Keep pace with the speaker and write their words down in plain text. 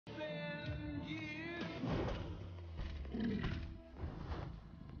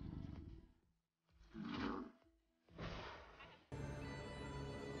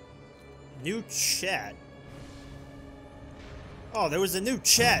New chat. Oh, there was a new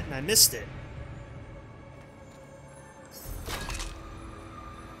chat and I missed it.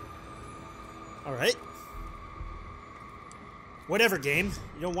 Alright. Whatever, game.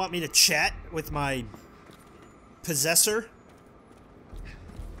 You don't want me to chat with my possessor?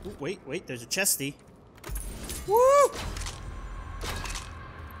 Ooh, wait, there's a chesty. Woo!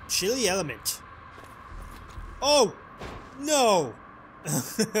 Chilly element. Oh! No!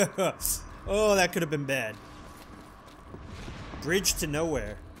 Oh, that could have been bad. Bridge to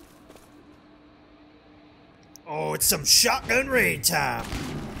nowhere. Oh, it's some shotgun raid time!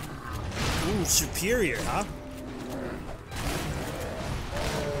 Ooh, superior, huh?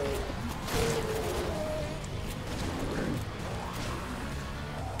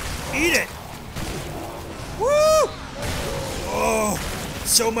 Eat it! Woo! Oh,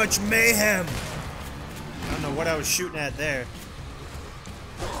 so much mayhem! I don't know what I was shooting at there.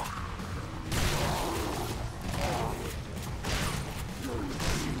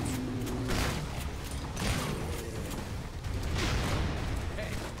 Hey,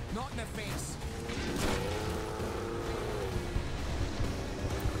 not in the face.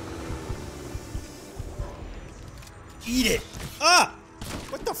 Eat it! Ah!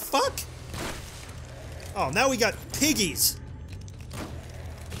 What the fuck? Oh, now we got piggies.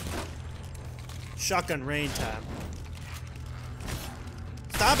 Shotgun rain time.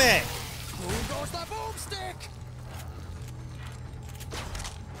 Stop it! Who goes the boomstick?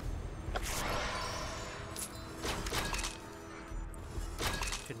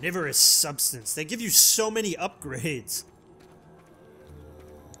 Carnivorous substance. They give you so many upgrades.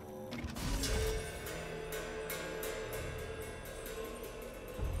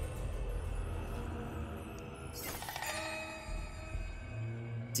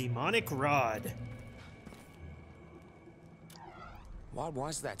 Demonic rod. What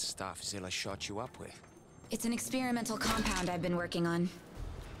was that stuff Zilla shot you up with? It's an experimental compound I've been working on.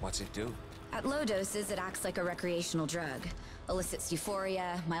 What's it do? At low doses, it acts like a recreational drug. Elicits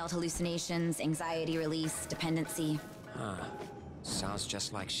euphoria, mild hallucinations, anxiety release, dependency. Huh. Sounds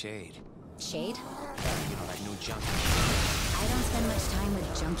just like Shade. Shade? You know, that new junkie. I don't spend much time with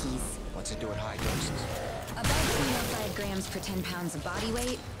junkies. What's it do at high doses? Above 305 grams per 10 pounds of body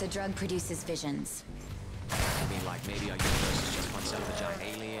weight, the drug produces visions. I mean, like, maybe our universe is just one cell of a giant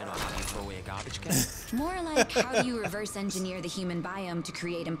alien, or how do you throw away a garbage can? More like, how do you reverse engineer the human biome to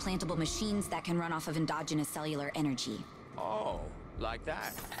create implantable machines that can run off of endogenous cellular energy? Oh, like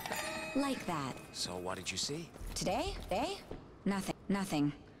that. Like that. So what did you see? Today? Nothing.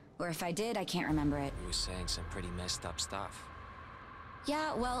 Nothing. Or if I did, I can't remember it. You were saying some pretty messed up stuff.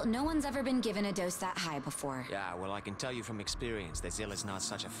 Yeah, well, no one's ever been given a dose that high before. Yeah, well, I can tell you from experience that Zilla's not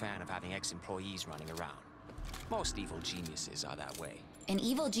such a fan of having ex-employees running around. Most evil geniuses are that way. An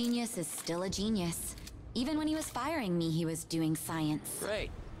evil genius is still a genius. Even when he was firing me, he was doing science. Great.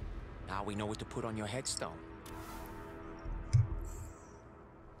 Now we know what to put on your headstone.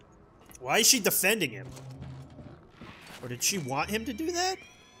 Why is she defending him? Or did she want him to do that?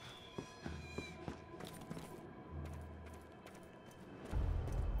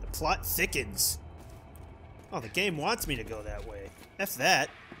 The plot thickens. Oh, the game wants me to go that way. F that.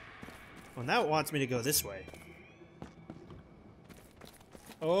 Well, now it wants me to go this way.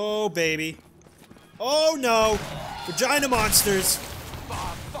 Oh, baby. Oh, no. Vagina monsters.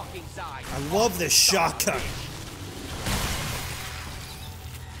 I love this shotgun.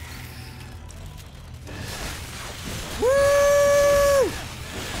 Woo!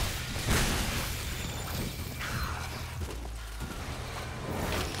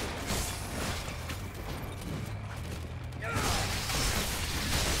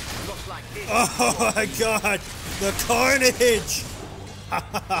 Oh my god! The carnage!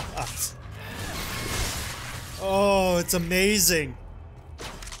 Oh, it's amazing.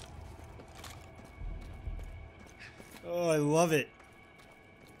 Oh, I love it.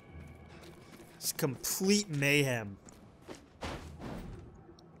 It's complete mayhem.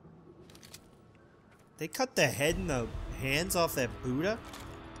 They cut the head and the hands off that Buddha?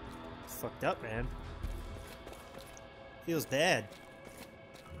 It's fucked up, man. Feels bad.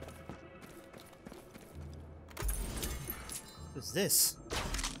 What's this?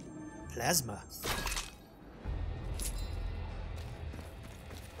 Plasma.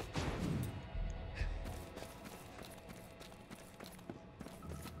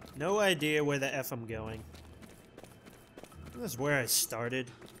 No idea where the F I'm going. This is where I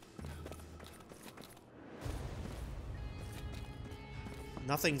started.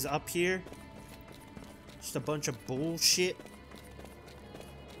 Nothing's up here. Just a bunch of bullshit.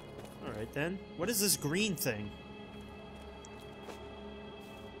 Alright then. What is this green thing?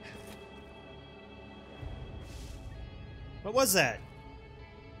 What was that?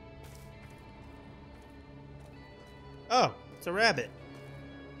 Oh, it's a rabbit.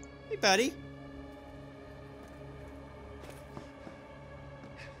 Hey, buddy.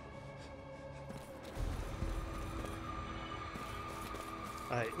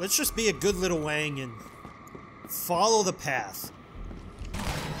 Alright, let's just be a good little Wang and follow the path.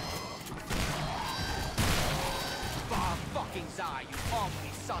 Bar fucking Zai, you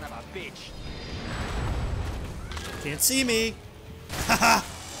ugly son of a bitch! Can't see me. Haha.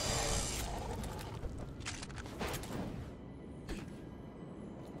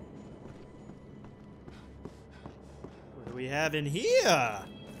 What do we have in here?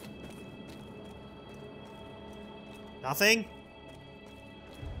 Nothing?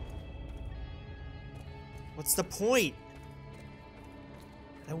 What's the point?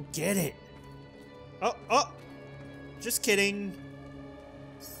 I don't get it. Oh, oh! Just kidding.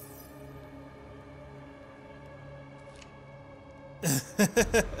 This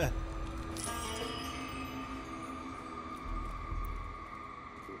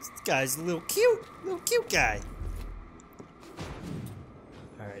guy's a little cute guy.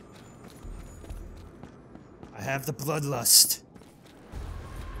 Alright. I have the bloodlust.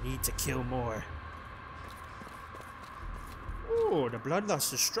 I need to kill more. Oh, the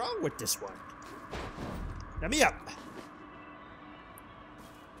bloodlust is strong with this one. Let me up.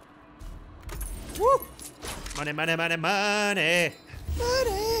 Woo! Money, money, money, money!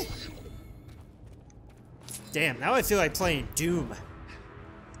 Money! Damn, now I feel like playing Doom.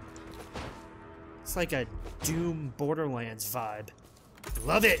 It's like a Doom Borderlands vibe.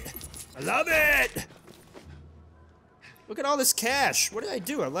 Love it! I love it! Look at all this cash. What did I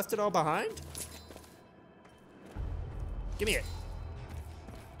do? I left it all behind? Give me it.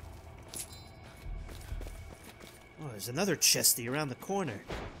 Oh, there's another chesty around the corner.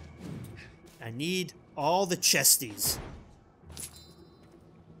 I need all the chesties.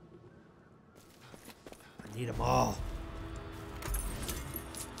 I need them all.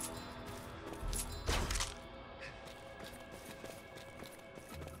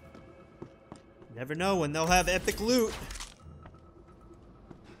 Never know when they'll have epic loot.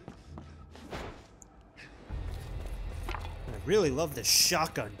 I really love this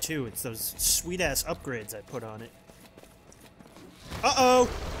shotgun too. It's those sweet-ass upgrades I put on it. Uh-oh!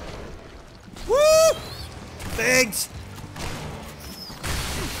 Woo! Thanks!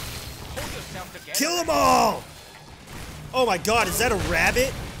 Kill them all! Oh my god, is that a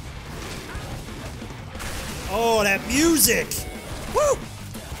rabbit? Oh, that music! Woo!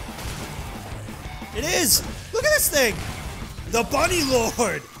 It is! Look at this thing! The Bunny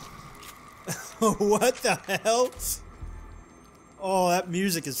Lord! What the hell? Oh, that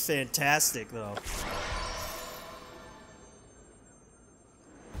music is fantastic, though.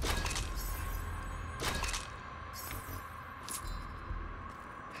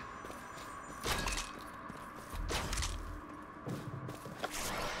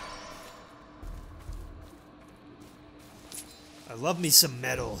 I love me some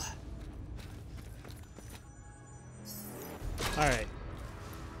metal. Alright.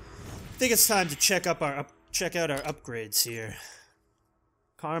 I think it's time to check out our upgrades here.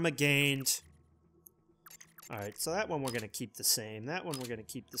 Karma gained. Alright, so that one we're gonna keep the same. That one we're gonna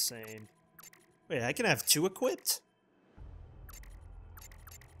keep the same. Wait, I can have 2 equipped?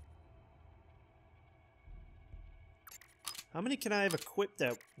 How many can I have equipped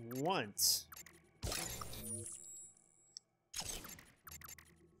at once?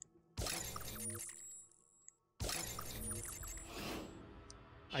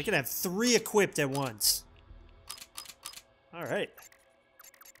 I can have 3 equipped at once. Alright.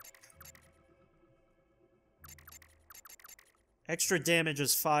 Extra damage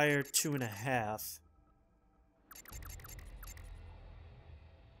is fire, 2.5.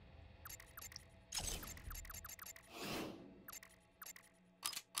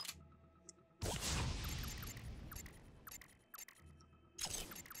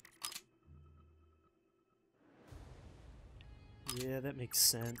 Yeah, that makes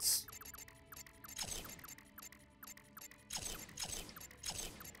sense.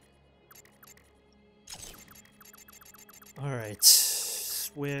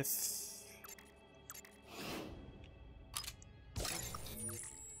 Alright, with...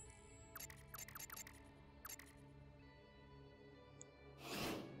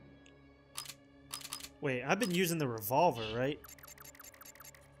 Wait, I've been using the revolver, right?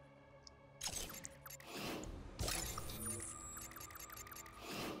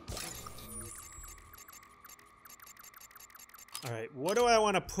 Alright, what do I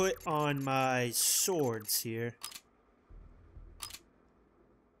want to put on my swords here?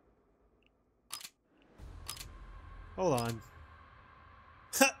 Hold on.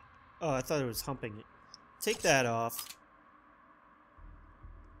 Oh, I thought it was humping it. Take that off.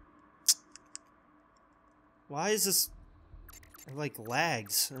 Why is this... I like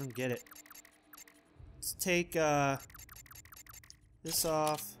lags. I don't get it. Let's take this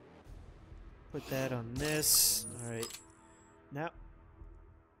off. Put that on this. Alright.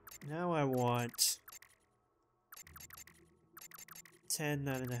 Now I want 10,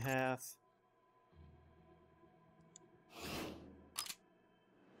 9.5.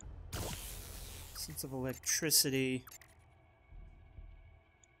 Sense of electricity.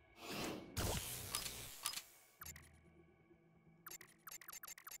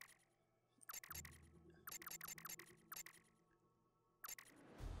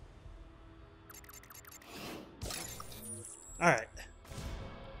 Alright.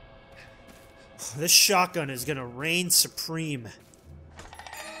 This shotgun is gonna reign supreme.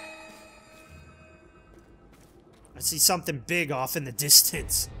 I see something big off in the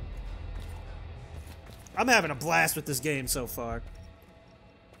distance. I'm having a blast with this game so far.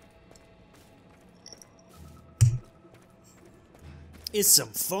 It's some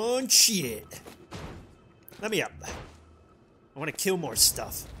fun shit. Let me up. I want to kill more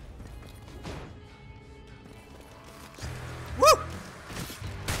stuff. Woo!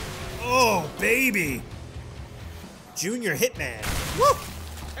 Oh, baby! Junior Hitman. Woo!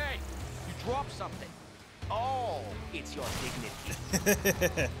 Hey, you dropped something. Oh, it's your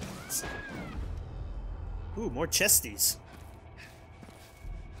dignity. Ooh, more chesties.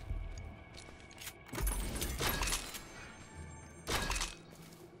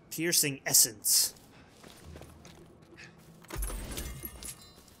 Piercing essence.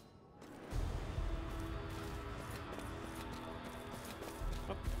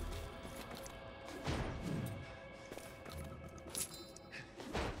 Oh.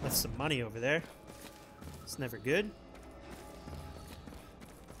 Left some money over there. It's never good.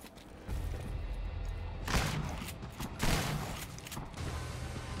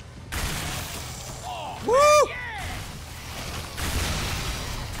 Woo!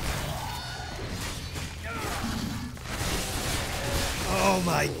 Oh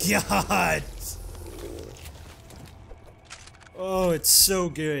my god! Oh, it's so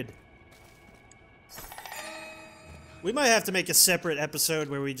good. We might have to make a separate episode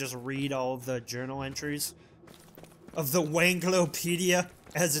where we just read all of the journal entries of the Wanglopedia,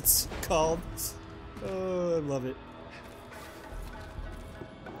 as it's called. Oh, I love it.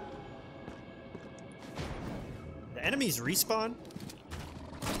 The enemies respawn?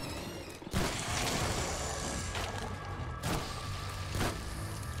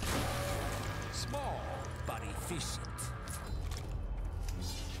 Small but efficient.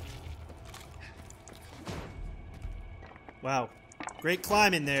 Wow. Great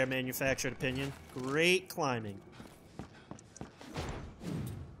climbing there, manufactured opinion. Great climbing.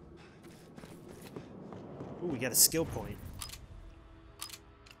 Ooh, we got a skill point.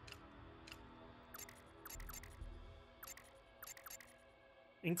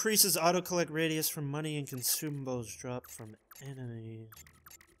 Increases auto-collect radius from money and consumables drop from enemies.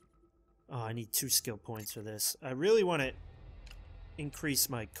 Oh, I need 2 skill points for this. I really want to increase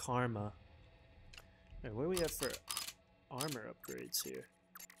my karma. Alright, what do we have for armor upgrades here?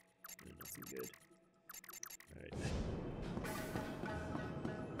 Nothing good. Alright.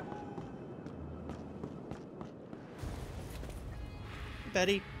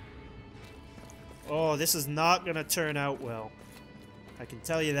 Betty. Oh, this is not gonna turn out well. I can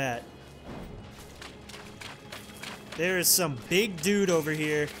tell you that. There is some big dude over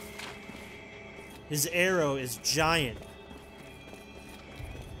here. His arrow is giant.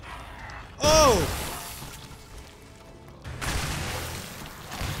 Oh!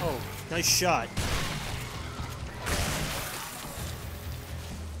 Oh, nice shot.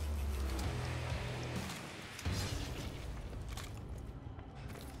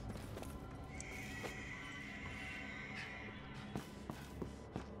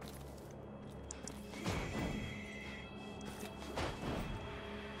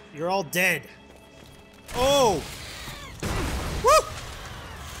 You're all dead. Oh! Woo!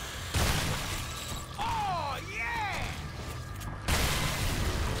 Oh, yeah!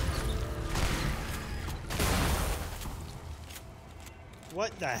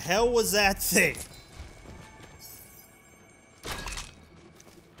 What the hell was that thing?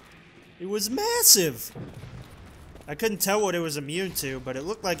 It was massive. I couldn't tell what it was immune to, but it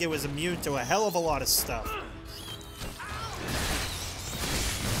looked like it was immune to a hell of a lot of stuff.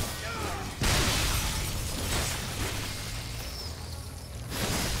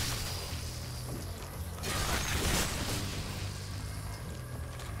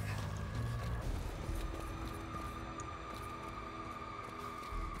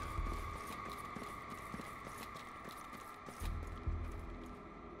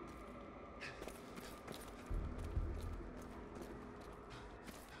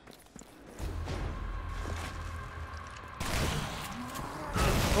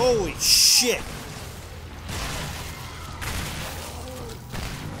 Holy shit!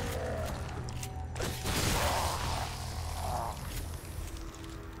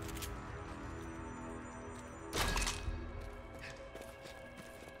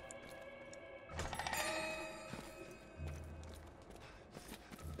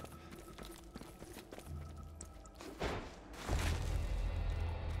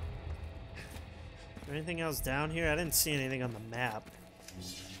 Anything else down here? I didn't see anything on the map.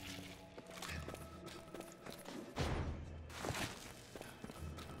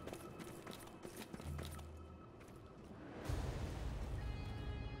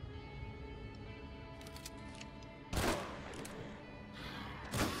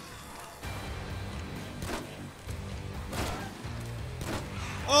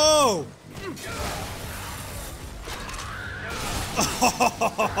 Oh!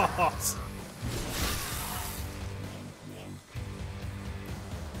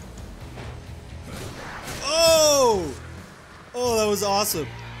 Oh! Oh, that was awesome.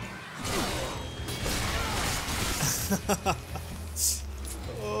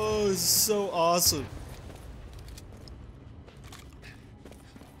 Oh, it's so awesome.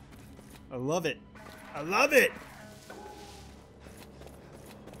 I love it. I love it!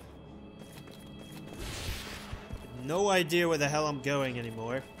 No idea where the hell I'm going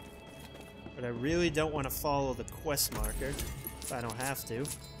anymore. But I really don't want to follow the quest marker if I don't have to.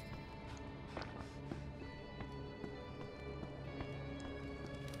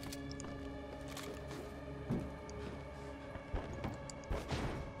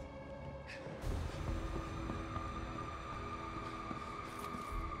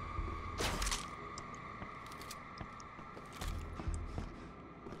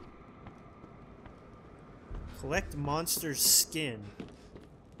 Collect monster's skin.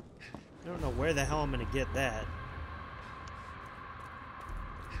 I don't know where the hell I'm gonna get that.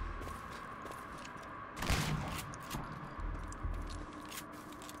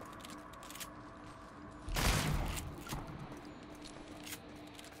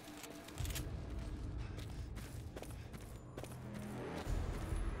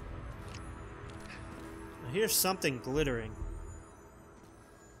 I hear something glittering.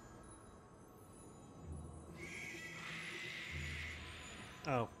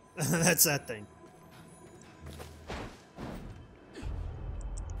 Oh, that's that thing.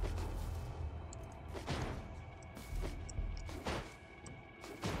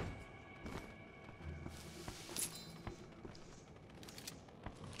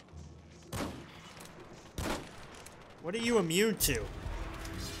 What are you immune to?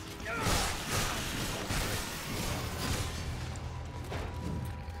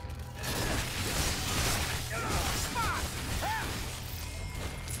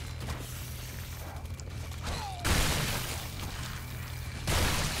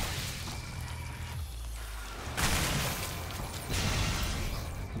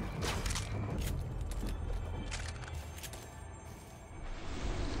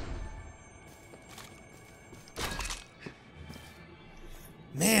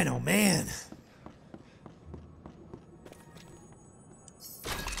 Man, oh man.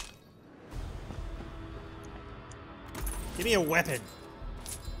 Give me a weapon.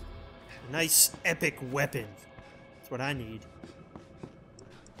 A nice, epic weapon. That's what I need.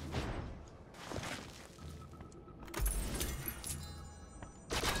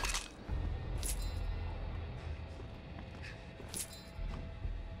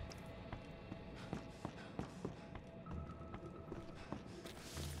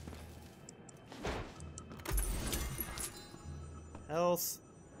 Health.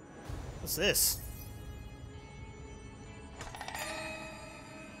 What's this?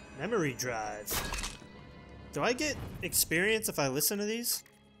 Memory drive. Do I get experience if I listen to these?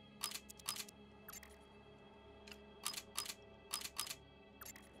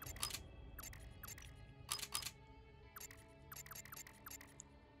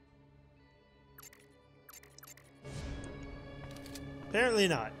 Apparently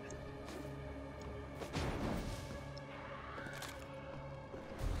not.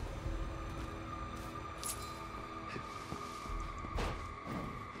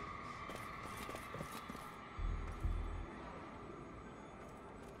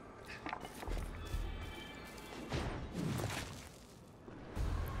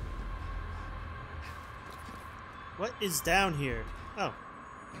 What is down here? Oh.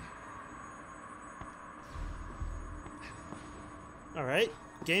 Alright.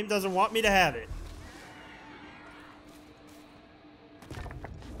 Game doesn't want me to have it.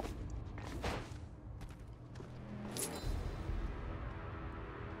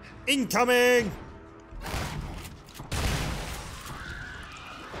 Incoming!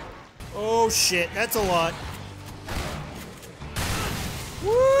 Oh shit, that's a lot.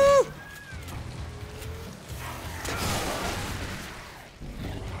 Woo!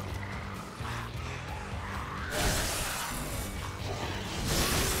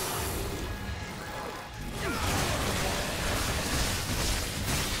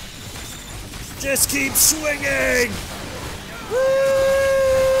 Just keep swinging! Woo!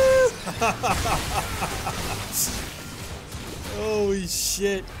 Holy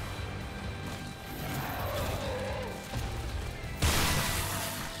shit.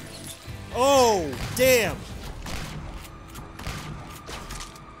 Oh, damn.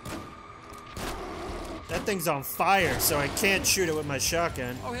 That thing's on fire, so I can't shoot it with my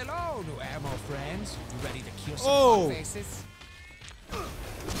shotgun. Oh, hello, new ammo friends. You ready to kill some Oh. faces?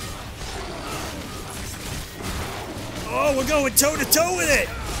 Oh, we're going toe to toe with it!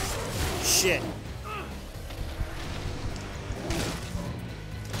 Shit.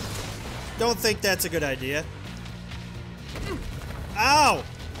 Don't think that's a good idea. Ow!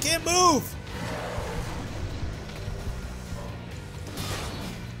 Can't move!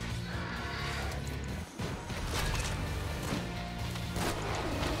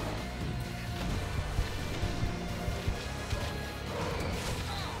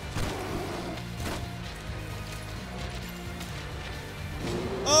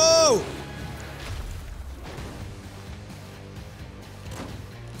 Oh!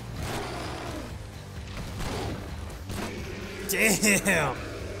 Damn!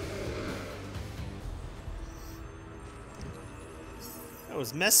 That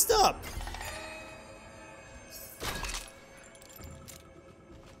was messed up.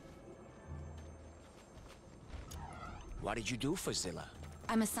 What did you do for Zilla?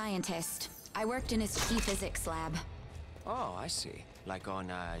 I'm a scientist. I worked in his chi physics lab. Oh, I see. Like on,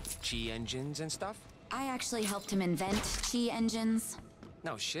 chi engines and stuff? I actually helped him invent chi engines.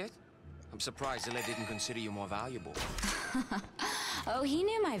 No shit. I'm surprised Zilla didn't consider you more valuable. Oh, he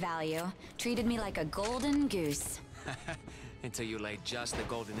knew my value. Treated me like a golden goose. Until you laid just the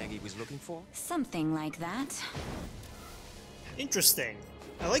golden egg he was looking for? Something like that. Interesting.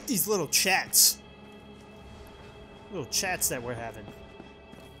 I like these little chats. Little chats that we're having.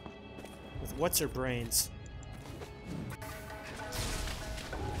 With what's her brains.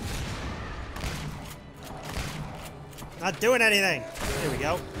 Not doing anything. There we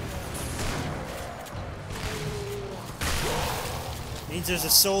go. Means there's a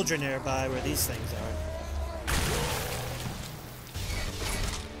soldier nearby where these things are.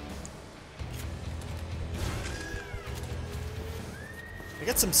 I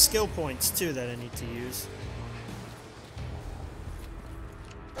got some skill points too that I need to use.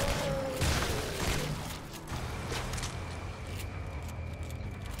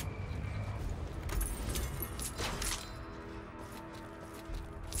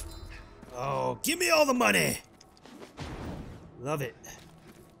 Oh, give me all the money! Love it.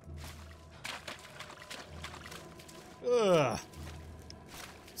 Ugh.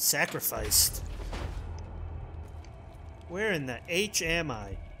 Sacrificed. Where in the H am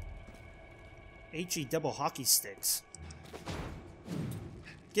I? HE double hockey sticks.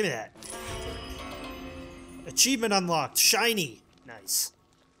 Give me that. Achievement unlocked. Shiny. Nice.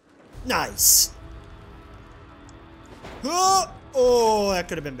 Nice. Oh, oh, that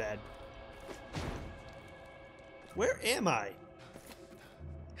could have been bad. Where am I?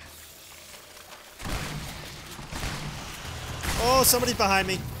 Oh, somebody's behind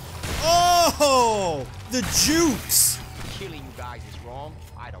me. Oh, the jukes. Killing you guys is wrong.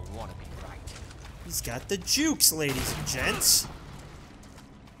 I don't want to be right. He's got the jukes, ladies and gents.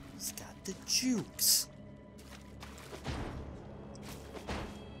 He's got the jukes.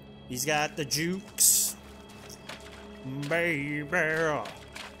 He's got the jukes. Baby.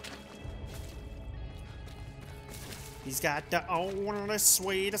 He's got the only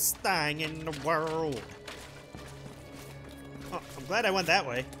sweetest thing in the world. Oh, I'm glad I went that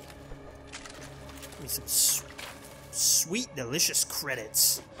way. Give me some sweet, delicious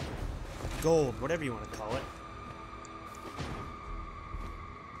credits. Gold, whatever you want to call it.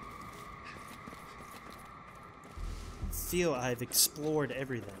 I feel I've explored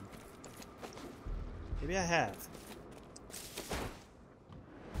everything. Maybe I have.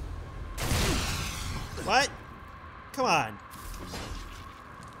 What? Come on.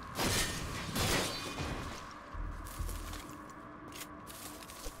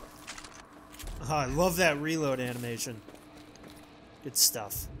 Oh, I love that reload animation. Good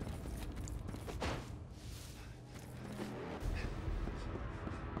stuff.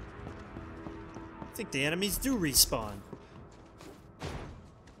 I think the enemies do respawn.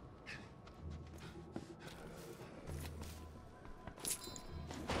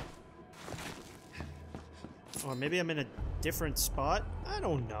 Or maybe I'm in a different spot? I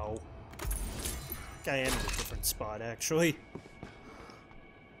don't know. I think I am in a different spot, actually.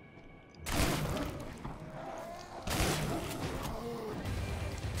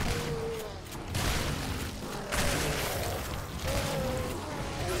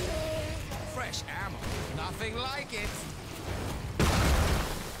 Fresh ammo. Nothing like it.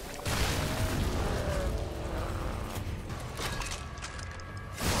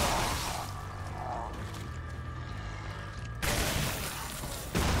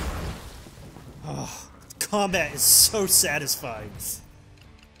 Combat is so satisfying.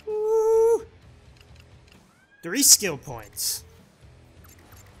 Woo! 3 skill points.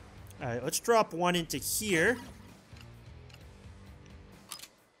 Alright, let's drop 1 into here.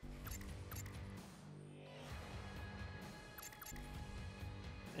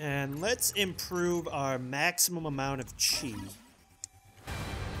 And let's improve our maximum amount of chi.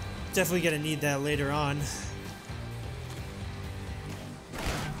 Definitely gonna need that later on.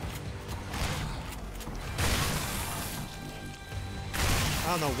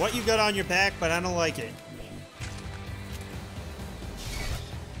 I don't know what you got on your back, but I don't like it.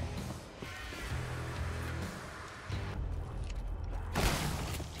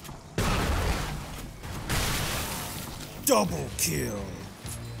 Double kill.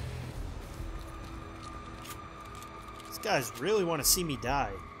 These guys really want to see me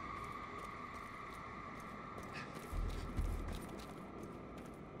die.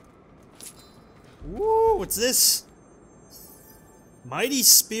 Woo, what's this? Mighty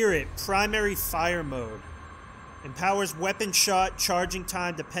Spirit, primary fire mode. Empowers weapon shot, charging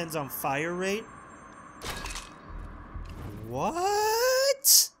time depends on fire rate.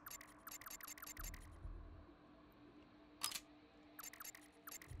 What?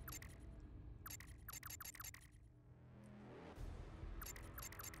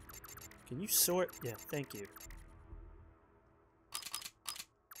 Can you sort? Yeah, thank you.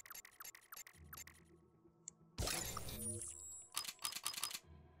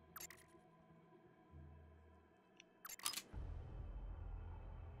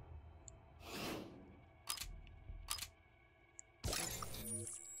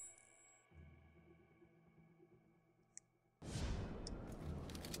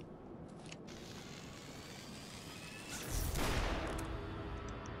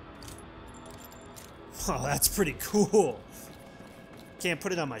 Oh, that's pretty cool. Can't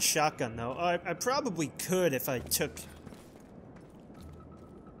put it on my shotgun, though. I probably could if I took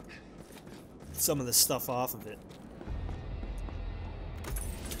some of the stuff off of it.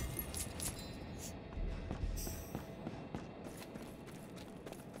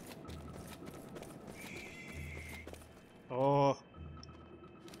 Oh,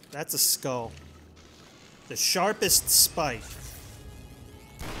 that's a skull. The sharpest spike.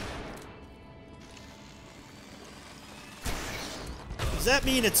 Does that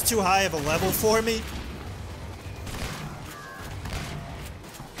mean it's too high of a level for me?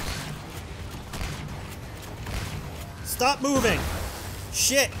 Stop moving!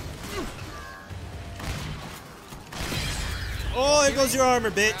 Shit! Oh, there goes your armor,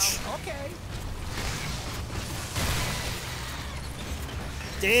 bitch! Okay.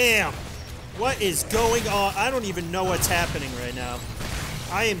 Damn! What is going on? I don't even know what's happening right now.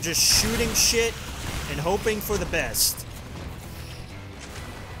 I am just shooting shit and hoping for the best.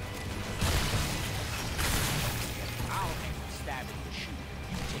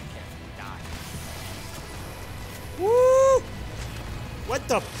 Woo! What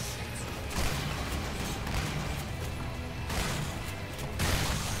the?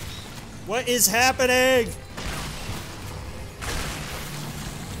 What is happening?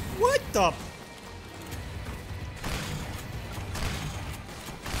 What the?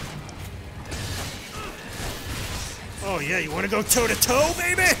 Oh yeah, you want to go toe to toe,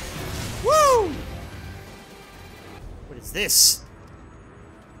 baby? Woo! What is this?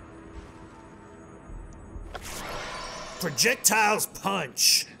 Projectiles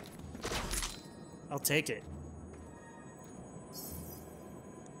punch. I'll take it.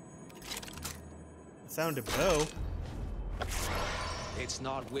 I found a bow. It's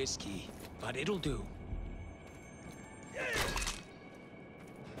not whiskey, but it'll do.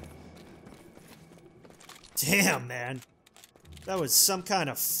 Damn, man. That was some kind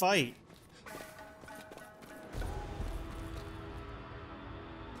of fight.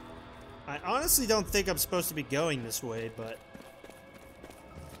 I honestly don't think I'm supposed to be going this way, but...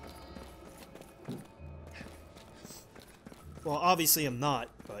 Well, obviously I'm not,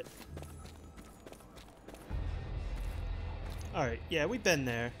 but... Alright, yeah, we've been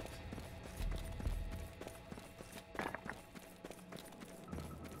there.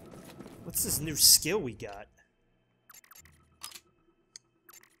 What's this new skill we got?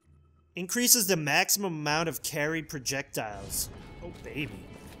 Increases the maximum amount of carried projectiles. Oh, baby.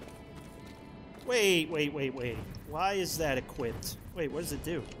 Wait. Why is that equipped? Wait, what does it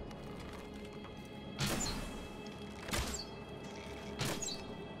do?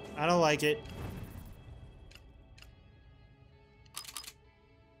 I don't like it.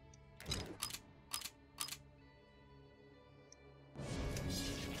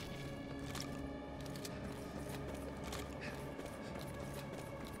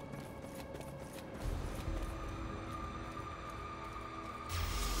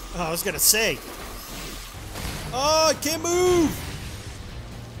 Oh, I was gonna say. Oh, I can't move!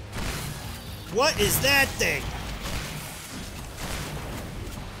 What is that thing?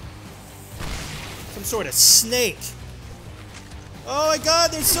 Some sort of snake. Oh my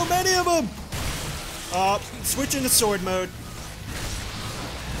god, there's so many of them! Oh, switching to sword mode.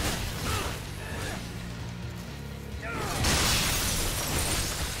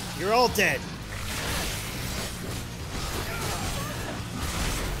 You're all dead.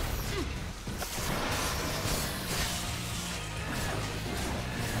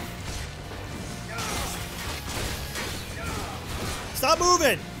 Stop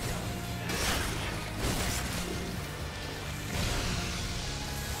moving!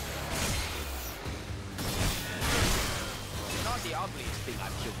 Not the ugliest thing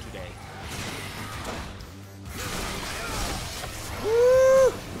I've killed today.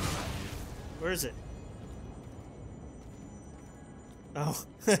 Woo! Where is it? Oh,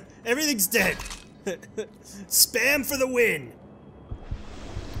 everything's dead. Spam for the win.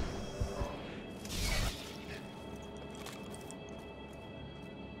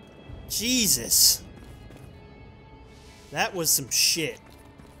 Jesus. That was some shit.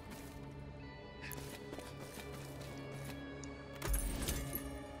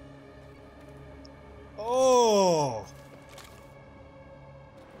 Oh.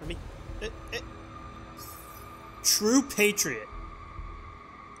 I mean, True Patriot.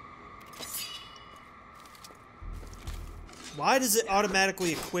 Why does it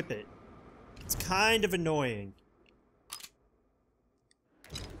automatically equip it? It's kind of annoying.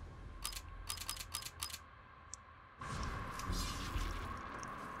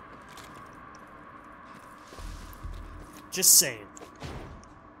 Just saying.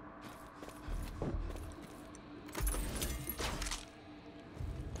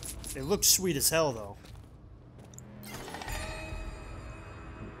 It looks sweet as hell, though.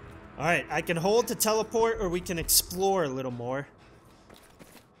 Alright, I can hold to teleport, or we can explore a little more.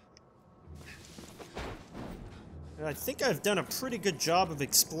 I think I've done a pretty good job of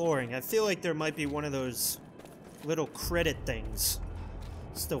exploring. I feel like there might be one of those little credit things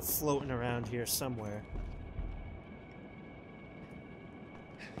still floating around here somewhere.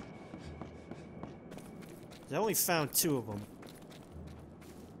 I only found 2 of them.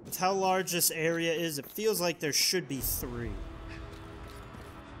 With how large this area is, it feels like there should be 3.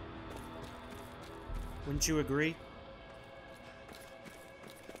 Wouldn't you agree?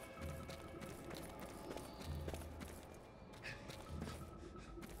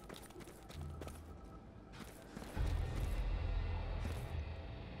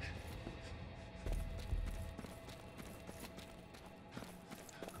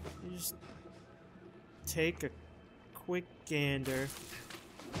 You just take a quick gander.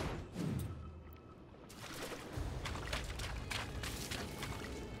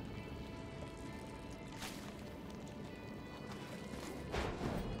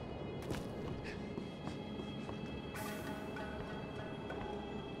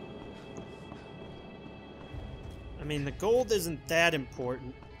 I mean, the gold isn't that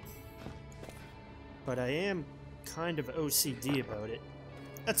important, but I am kind of OCD about it.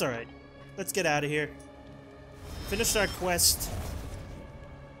 That's alright. Let's get out of here. Finish our quest.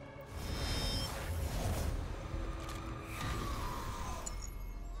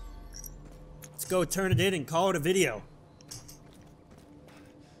 Let's go turn it in and call it a video.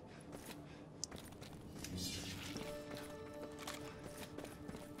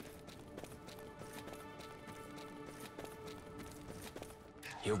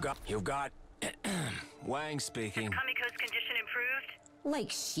 You've got Wang speaking. Has Kamiko's condition improved? Like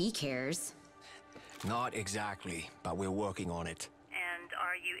she cares. Not exactly, but we're working on it. And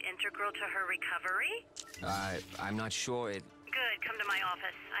are you integral to her recovery? I'm not sure it... Good, come to my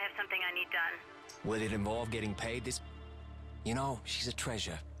office. I have something I need done. Will it involve getting paid this... You know, she's a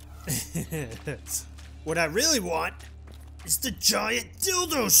treasure. What I really want is the giant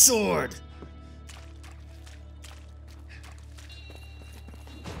dildo sword!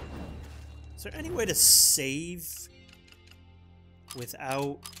 Is there any way to save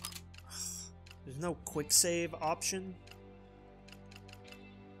without... There's no quick save option?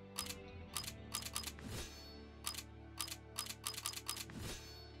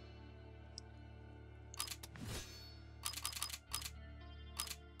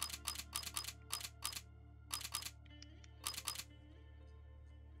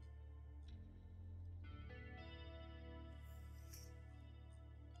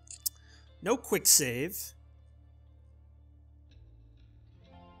 No quick save.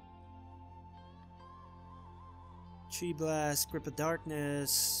 Chi Blast, Grip of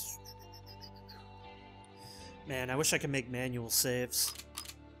Darkness. Man, I wish I could make manual saves.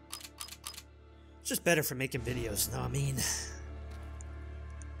 It's just better for making videos, know what I mean?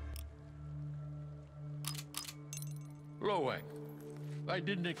 Lo Wang, I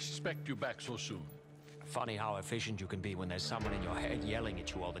didn't expect you back so soon. Funny how efficient you can be when there's someone in your head yelling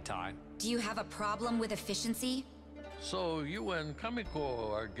at you all the time. Do you have a problem with efficiency? So you and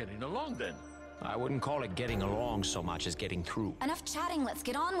Kamiko are getting along then? I wouldn't call it getting along so much as getting through. Enough chatting, let's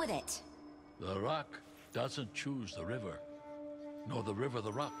get on with it. The rock doesn't choose the river, nor the river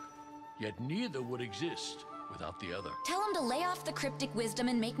the rock. Yet neither would exist without the other. Tell him to lay off the cryptic wisdom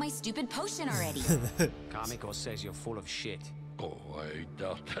and make my stupid potion already. Kamiko says you're full of shit. Oh, I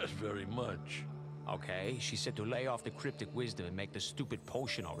doubt that very much. Okay, she said to lay off the cryptic wisdom and make the stupid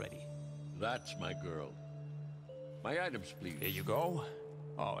potion already. That's my girl. My items, please. Here you go.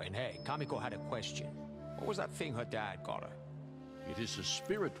 Oh, and hey, Kamiko had a question. What was that thing her dad got her? It is a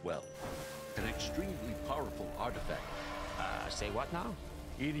spirit well, an extremely powerful artifact. Say what now?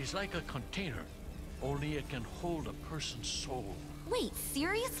 It is like a container, only it can hold a person's soul. Wait,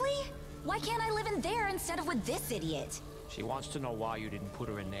 seriously? Why can't I live in there instead of with this idiot? She wants to know why you didn't put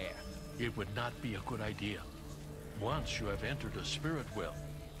her in there. It would not be a good idea. Once you have entered a spirit well,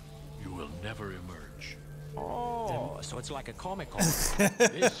 you will never emerge. Oh, so it's like a Comic-Con.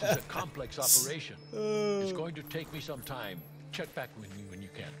 This is a complex operation. It's going to take me some time. Check back with me when you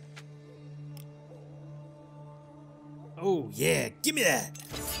can. Oh, yeah, give me that!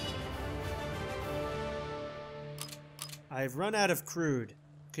 I've run out of crude.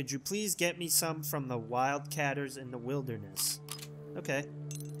 Could you please get me some from the wildcatters in the wilderness? Okay.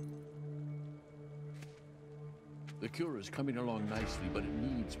 The cure is coming along nicely, but it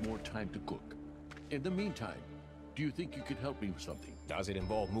needs more time to cook. In the meantime, do you think you could help me with something? Does it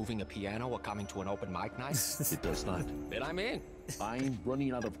involve moving a piano or coming to an open mic night? It does not. Then I'm in. I'm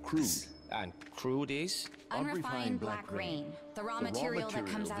running out of crude. And crude is? Unrefined black rain, the raw material that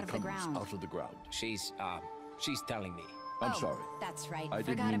comes out of the ground. Out of the ground. She's telling me. I'm sorry. That's right. I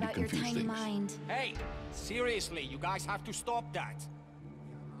didn't Forgot mean to about your confuse tiny things. mind. Hey, seriously, you guys have to stop that.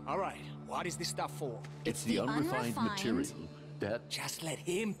 All right, what is this stuff for? It's the unrefined material that... Just let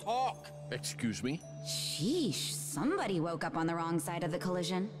him talk. Excuse me? Sheesh, somebody woke up on the wrong side of the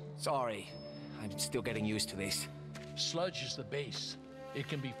collision. Sorry, I'm still getting used to this. Sludge is the base. It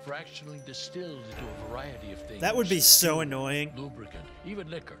can be fractionally distilled into a variety of things. That would be so annoying. Lubricant, even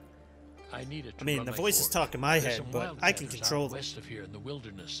liquor. I need it to I mean, run the my voice is forge. talking my There's head, some but I can wildcatters control out them. west of here in the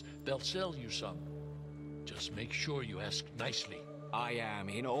wilderness. They'll sell you some. Just make sure you ask nicely. I am,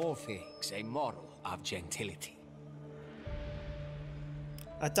 in all things, a model of gentility.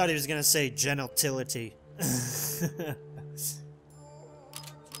 I thought he was gonna say gentility.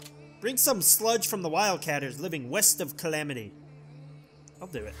 Bring some sludge from the wildcatters living west of Calamity. I'll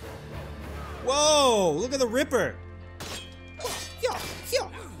do it. Whoa! Look at the Ripper! Yeah, yeah,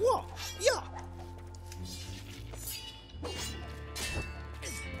 whoa, yeah.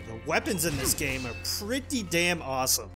 The weapons in this game are pretty damn awesome.